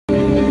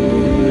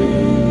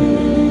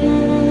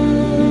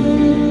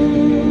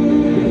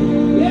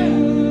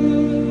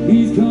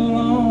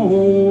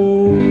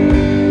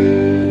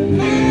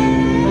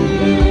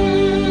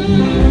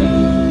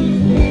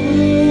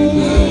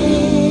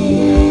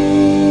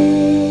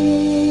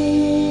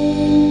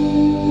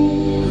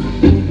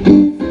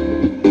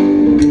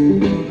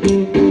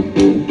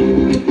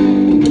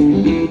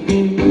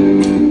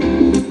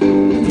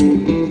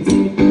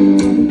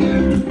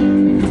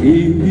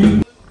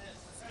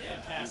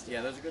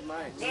good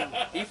mics.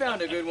 He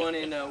found a good one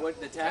in what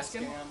the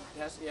Tascam?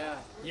 Yeah.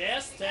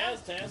 Yes,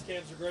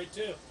 Tascams are great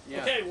too.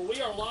 Yeah. Okay, well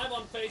we are live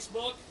on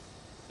Facebook,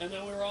 and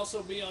then we will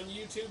also be on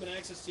YouTube and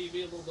Access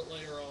TV a little bit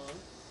later on.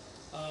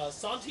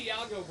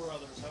 Santiago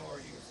brothers, how are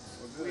you?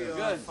 We're good.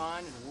 We are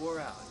fine and wore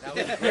out. That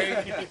was a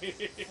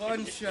great,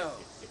 fun show.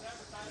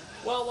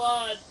 Well,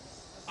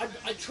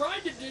 I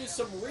tried to do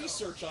some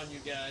research on you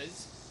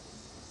guys.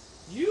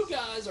 You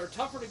guys are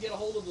tougher to get a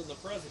hold of than the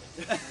president.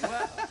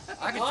 Well,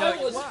 I can tell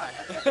you why.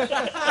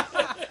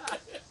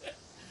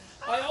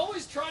 I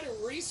always try to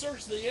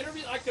research the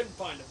interview. I couldn't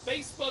find a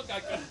Facebook. I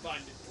couldn't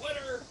find a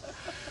Twitter.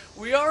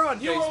 We are on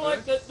Facebook. You are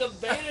like the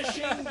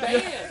vanishing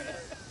band.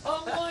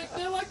 I'm like,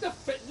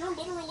 you're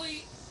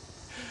literally...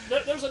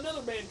 There's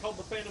another band called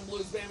the Phantom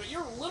Blues Band, but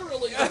you're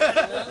literally the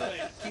Phantom Blues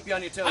Band. Keep you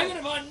on your toes. I'm going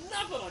to find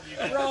nothing on you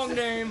guys. Wrong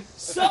name.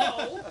 So,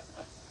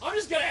 I'm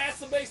just going to ask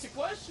the basic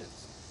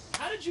questions.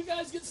 How did you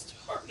guys get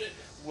started?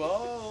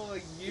 Well, a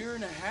year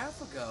and a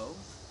half ago.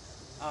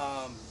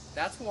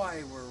 That's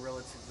why we're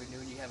relatively new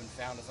and you haven't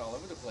found us all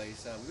over the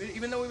place.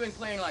 Even though we've been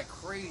playing like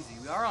crazy,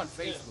 we are on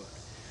Facebook.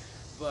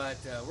 Yeah. But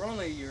we're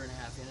only a year and a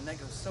half in, and that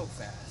goes so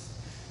fast.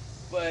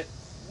 But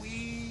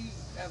we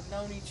have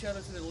known each other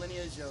through the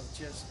lineage of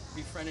just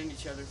befriending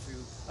each other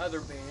through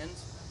other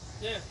bands.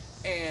 Yeah.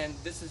 And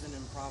this is an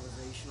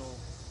improvisational.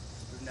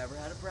 We've never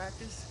had a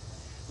practice.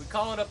 We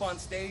call it up on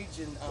stage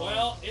and.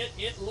 Well,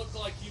 it looked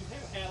like you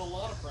have had a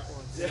lot of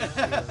practice.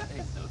 Hey,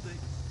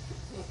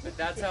 but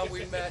that's how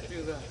we met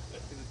through the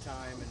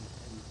time and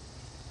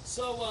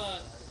So,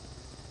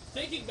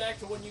 thinking back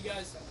to when you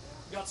guys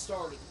got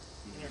started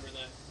and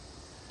everything,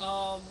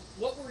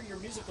 what were your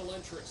musical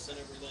interests and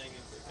everything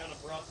that kind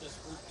of brought this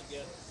group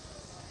together?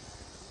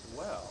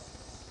 Well,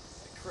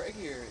 Craig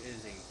here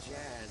is a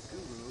jazz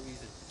guru.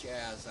 He's a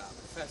jazz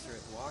professor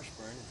at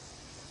Washburn.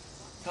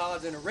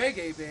 Todd's in a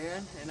reggae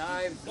band, and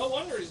I've... No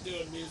wonder he's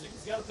doing music.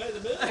 He's got to pay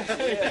the bills.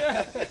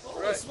 Yeah.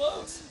 Holy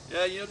smokes.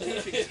 Yeah, you know,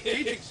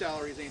 teaching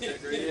salaries ain't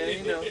that great. Yeah,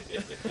 you know.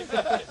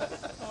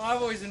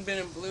 I've always been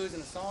in blues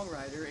and a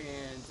songwriter,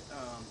 and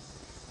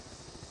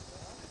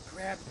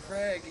grabbed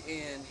Craig,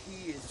 and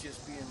he is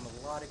just being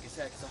melodic as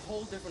heck. It's a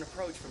whole different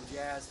approach from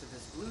jazz to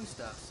this blues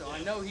stuff. So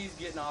I know he's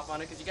getting off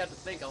on it because you got to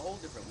think a whole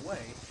different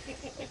way.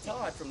 And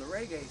Todd, from the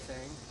reggae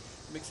thing,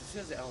 mixes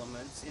his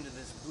elements into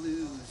this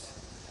blues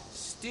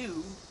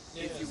stew,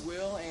 if you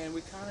will, and we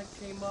kind of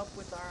came up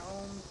with our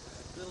own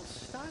little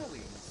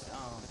stylings.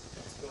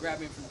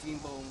 Grabbing from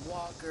Deanbo and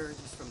Walker,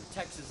 just from the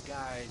Texas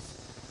guys,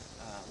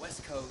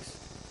 West Coast,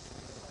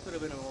 put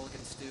them in a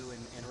Mulligan stew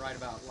and write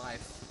about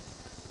life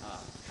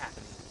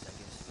happenings, I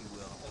guess, if you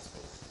will. That's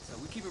cool.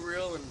 So we keep it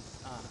real, and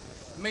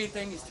the main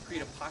thing is to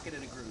create a pocket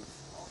and a groove.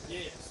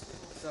 Yes.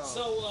 So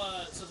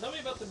tell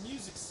me about the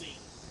music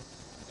scene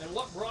and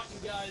what brought you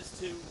guys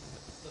to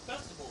the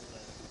festival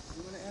then.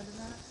 You want to add to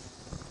that?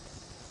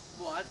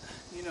 Well, I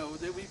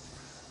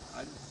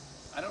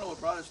don't know what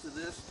brought us to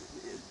this.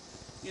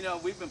 You know,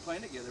 we've been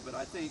playing together, but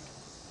I think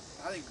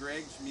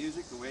Greg's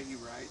music, the way he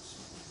writes,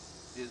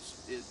 it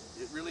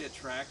really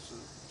attracts a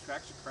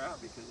crowd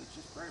because it's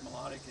just very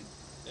melodic, and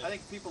I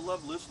think people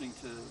love listening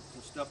to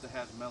stuff that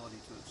has melody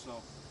to it.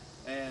 So,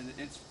 and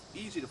it's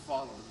easy to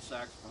follow the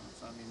saxophones.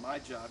 I mean,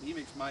 he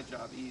makes my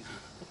job easy.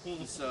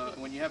 So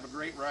when you have a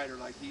great writer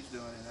like he's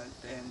doing,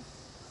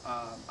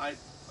 I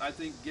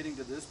think getting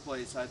to this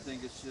place, I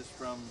think it's just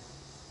from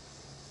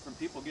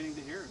people getting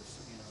to hear us.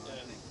 You know,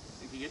 I think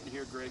you get to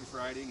hear Greg's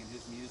writing and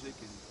his music,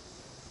 and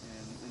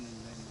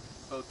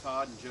both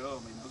Todd and Joe.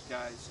 I mean, those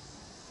guys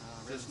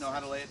just know how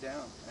to lay it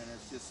down, and it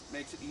just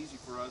makes it easy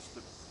for us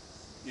to,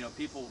 you know,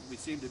 we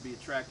seem to be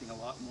attracting a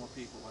lot more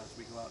people as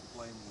we go out and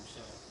play more.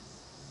 So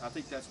I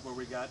think that's where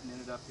we got and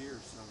ended up here.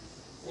 So.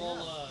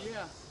 Well,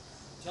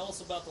 tell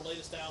us about the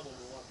latest album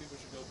and why people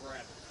should go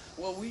grab it.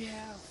 Well, we've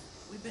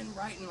been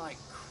writing like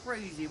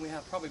crazy. We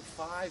have probably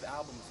 5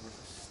 albums worth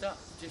of stuff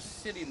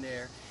just sitting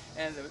there,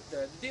 and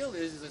the deal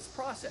is it's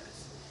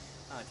process.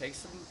 It takes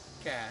some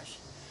cash.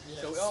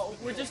 Yes. So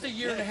we're just a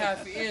year and a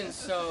half in,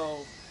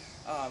 so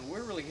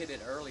we're really hitting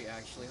it early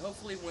actually.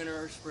 Hopefully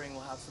winter or spring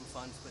we'll have some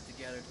funds put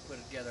together to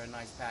put together a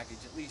nice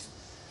package, at least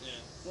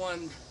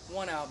one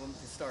album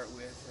to start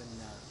with, and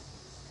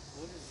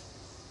we'll just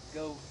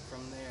go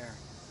from there.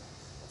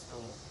 That's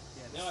cool.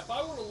 Now, if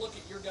I were to look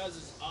at your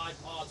guys'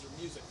 iPods or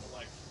music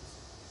collections,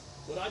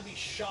 would I be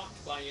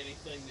shocked by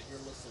anything that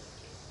you're listening to?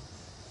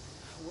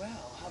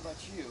 Well, how about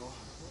you?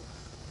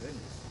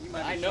 Goodness. You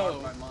might be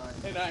shocked by mine.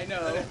 And I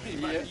know.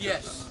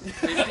 Yes.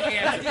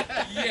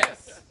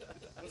 Yes.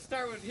 We'll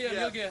start with him. Yeah.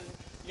 He'll get.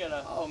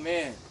 Oh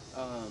man.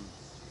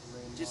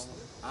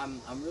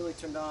 I'm really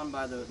turned on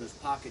by those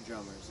pocket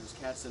drummers. Those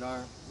cats that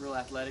aren't real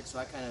athletic, so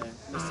I kind of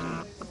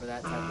listen for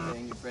that type of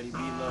thing. Your Freddie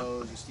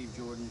Belos, your Steve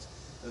Jordans,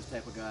 those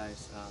type of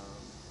guys.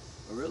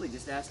 But really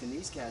just asking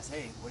these cats,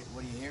 hey,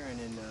 what are you hearing?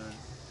 And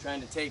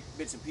trying to take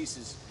bits and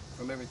pieces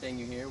from everything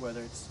you hear,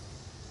 whether it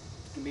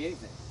can be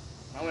anything.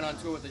 I went on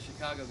tour with a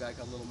Chicago guy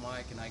called Little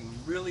Mike, and I'm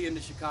really into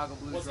Chicago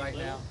blues right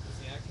now. Was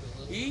he actually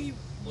little?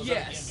 Was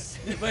Yes,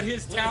 that a gimmick? but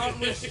his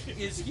talent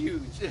is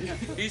huge.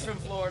 He's from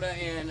Florida,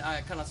 and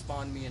it kind of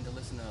spawned me into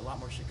listening to a lot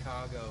more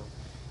Chicago.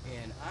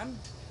 And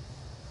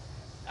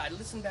I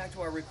listened back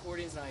to our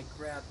recordings, and I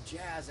grabbed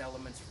jazz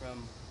elements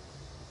from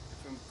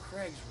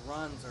Craig's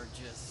runs. Are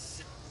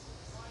just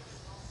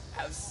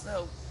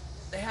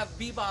they have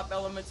bebop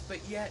elements, but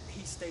yet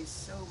he stays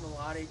so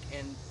melodic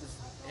and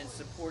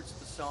supports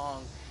the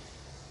song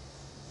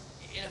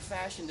in a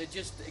fashion that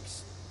just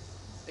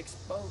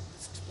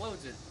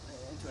explodes it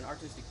into an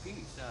artistic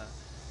piece.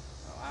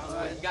 I don't know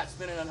what you got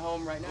spinning at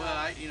home right now.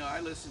 Well, I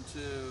listen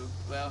to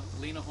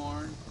Lena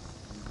Horne,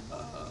 a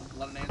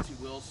lot of Nancy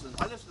Wilson.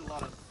 I listen to a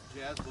lot of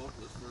jazz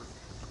vocalists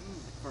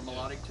for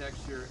melodic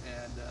texture,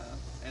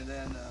 and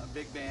then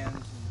big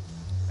bands,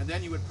 and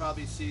then you would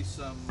probably see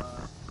some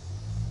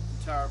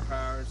Tower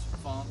Powers,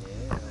 funk,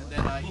 and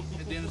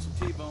then some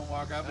T-Bone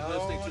Walker. I've been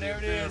listening to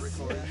their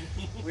recording.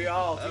 We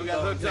all we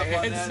got hooked up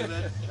on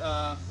that.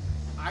 But,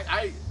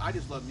 I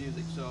just love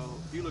music, so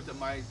if you looked at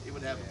it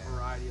would have a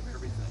variety of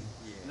everything.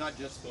 Yeah. Not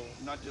just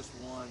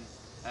one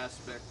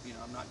aspect. You know,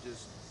 I'm not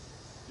just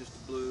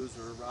blues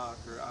or rock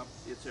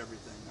it's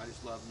everything. I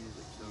just love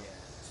music. So. Yeah.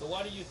 So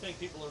why do you think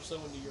people are so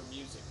into your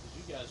music? Because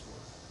you guys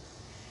were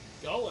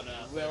going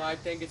out there. Well, I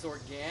think it's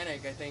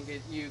organic. I think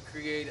you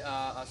create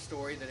a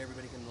story that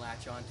everybody can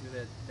latch onto,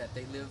 that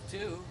they live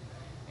to,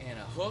 and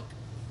a hook,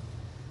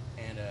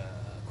 and a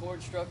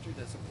chord structure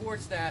that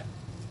supports that.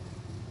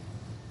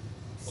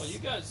 Well, you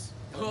guys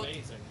are Hook.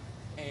 amazing.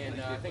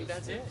 And I think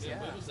that's it.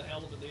 Yeah. It was a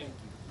hell of a deal.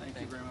 Thank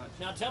you very much.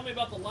 Now tell me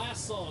about the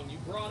last song you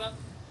brought up.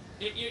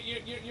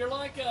 You're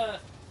like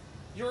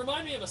you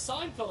remind me of a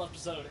Seinfeld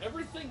episode.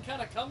 Everything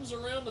kind of comes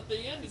around at the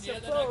end, and you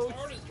have the next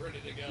artist ready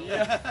to go.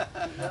 Yeah.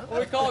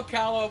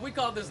 Well, we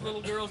called this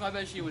little girl, I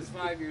bet she was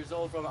 5 years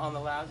old on the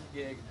last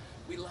gig.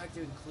 We like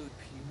to include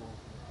people.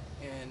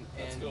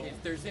 And cool.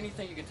 if there's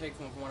anything you can take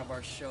from one of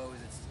our shows,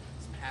 it's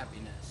some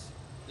happiness.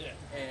 Yeah.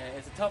 And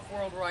it's a tough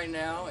world right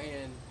now,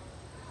 and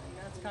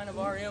that's kind of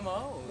our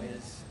MO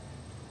is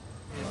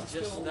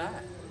just cool.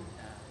 that.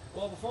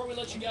 Well, before we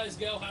let you guys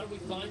go, how do we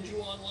find you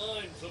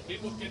online so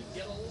people can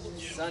get a hold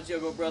of you?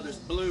 Santiago Brothers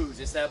Blues.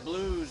 It's that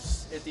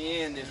blues at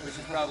the end, which is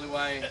probably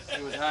why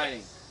he was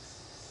hiding.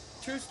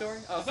 True story.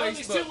 I found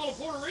these two little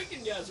Puerto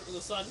Rican guys that were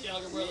the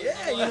Santiago brothers. Yeah,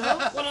 I'm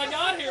like, when I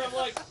got here, I'm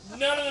like,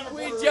 none of them are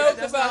We Puerto joke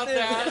Rican. about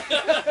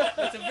that.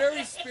 It's a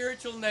very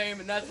spiritual name,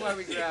 and that's why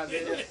we grabbed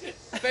it.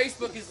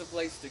 Facebook is the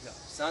place to go.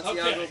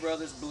 Santiago Okay.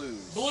 Brothers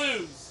Blues.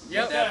 Blues.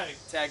 Yep. Okay.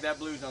 Tag that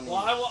blues on the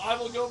Well, I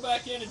will go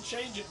back in and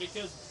change it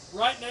because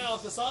right now,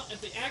 if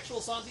the actual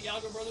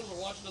Santiago brothers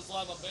are watching us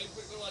live on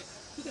Facebook, they're like,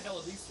 who the hell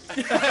are these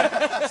three?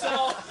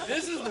 So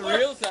This is the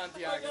real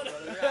Santiago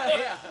brother.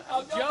 Yeah.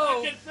 I'll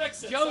go back and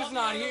fix it. Joe's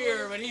not Santiago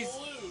here, Brothers but he's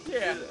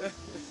Blues. yeah.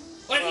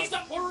 But he's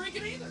not Puerto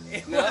Rican either.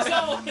 No,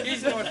 So,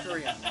 he's North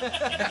Korean.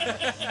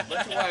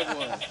 bunch of white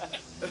ones.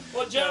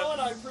 well, gentlemen,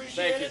 I appreciate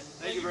Thank you. it.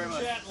 Thank you very for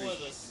much. chatting